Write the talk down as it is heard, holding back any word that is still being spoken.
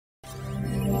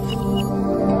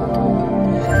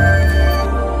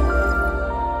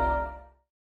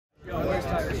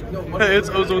Hey, it's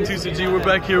Ozone TCG. We're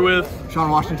back here with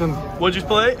Sean Washington. What'd you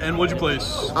play and what'd you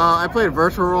place? I played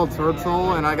Virtual World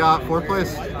Swordsoul and I got 4th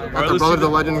place at the Brothers of the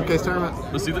Legend case tournament.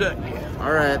 Let's see the deck.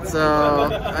 Alright, so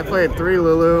I played 3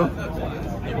 Lulu,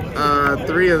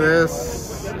 3 of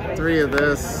this, 3 of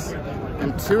this,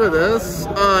 and 2 of this.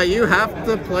 You have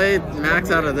to play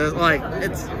max out of this. Like,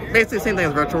 it's basically the same thing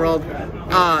as Virtual World.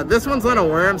 This one's not a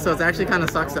worm, so it actually kind of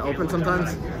sucks to open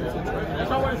sometimes.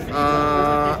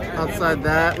 Outside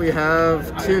that, we have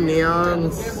 2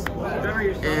 Neons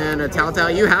and a Tao.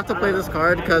 You have to play this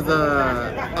card because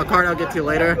a card I'll get to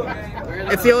later.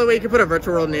 It's the only way you can put a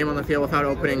Virtual World name on the field without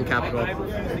opening Capital.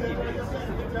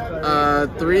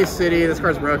 3 City, this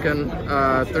card's broken.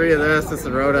 3 of this is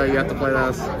Rhoda, you have to play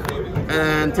this.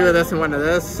 And 2 of this and 1 of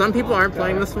this. Some people aren't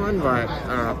playing this one, but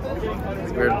I don't know.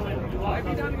 It's weird.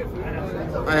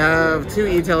 I have 2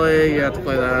 Italy, you have to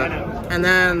play that. And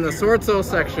then the Swordsoul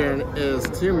section is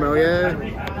 2 Moye,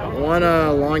 1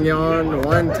 Longyon,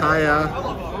 1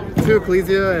 Taya, 2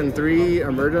 Ecclesia, and 3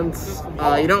 Emergence.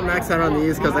 You don't max out on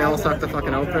these because they all suck to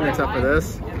fucking open except for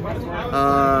this.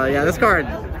 Yeah, this card,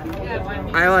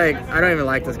 I don't even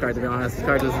like this card, to be honest. This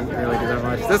card doesn't really do that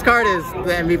much. This card is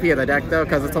the MVP of the deck though,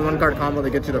 because it's a 1-card combo to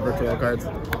get you the virtual cards.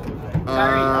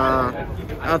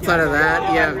 Outside of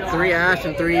that, you have 3 Ash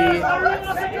and 3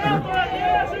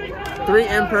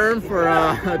 Imperm for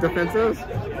defensives.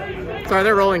 Sorry,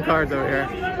 they're rolling cards over here.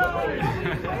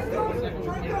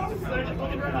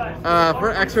 For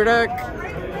extra deck,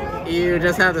 you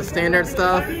just have the standard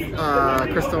stuff,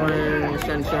 Crystalline,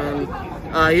 Shen.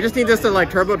 You just need this to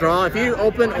like turbo draw. If you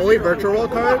open only Virtual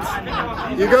World cards,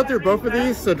 you go through both of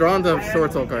these to draw into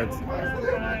Swordsoul cards.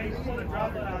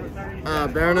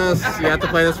 Baroness, you have to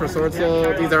play this for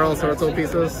Swordsoul. These are all Swordsoul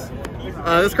pieces.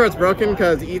 This card's broken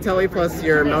because E-Telly plus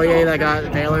your Melier that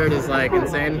got tailored is like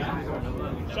insane.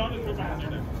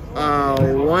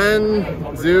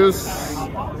 1 Zeus,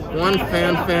 1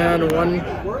 Fan, 1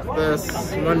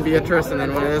 this, 1 Beatrice, and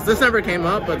then 1 of this. This never came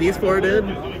up, but these 4 did.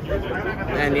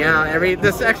 And yeah,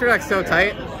 this extra deck's so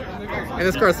tight, and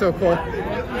this card's so cool.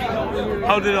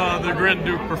 How did the Grand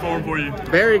Duke perform for you?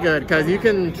 Very good, because you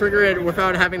can trigger it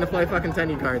without having to play fucking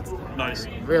 10 cards. Nice.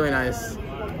 Really nice.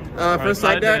 For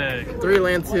side deck, 3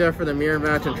 Lancia for the mirror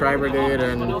match and Tri-Brigade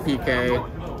and PK.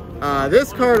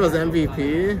 This card was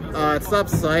MVP. It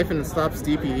stops Scythe and it stops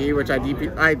DPE, which I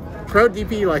pro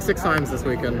DPE like 6 times this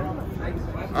weekend.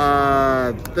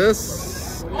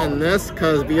 This and this,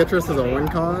 because Beatrice is a win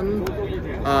con.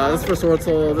 This is for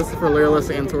Swordsoul, this is for Leerless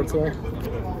and Swordsoul.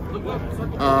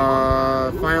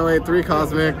 Finally, 3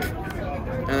 Cosmic,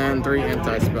 and then 3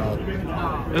 Anti-Spell.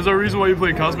 Is there a reason why you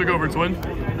played Cosmic over Twin?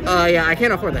 Yeah, I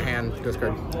can't afford the hand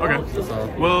discard. Okay.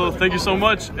 So. Well, thank you so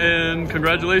much, and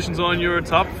congratulations on your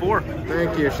top 4.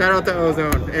 Thank you. Shout out to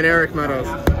Ozone and Eric Meadows.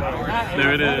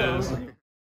 There it is.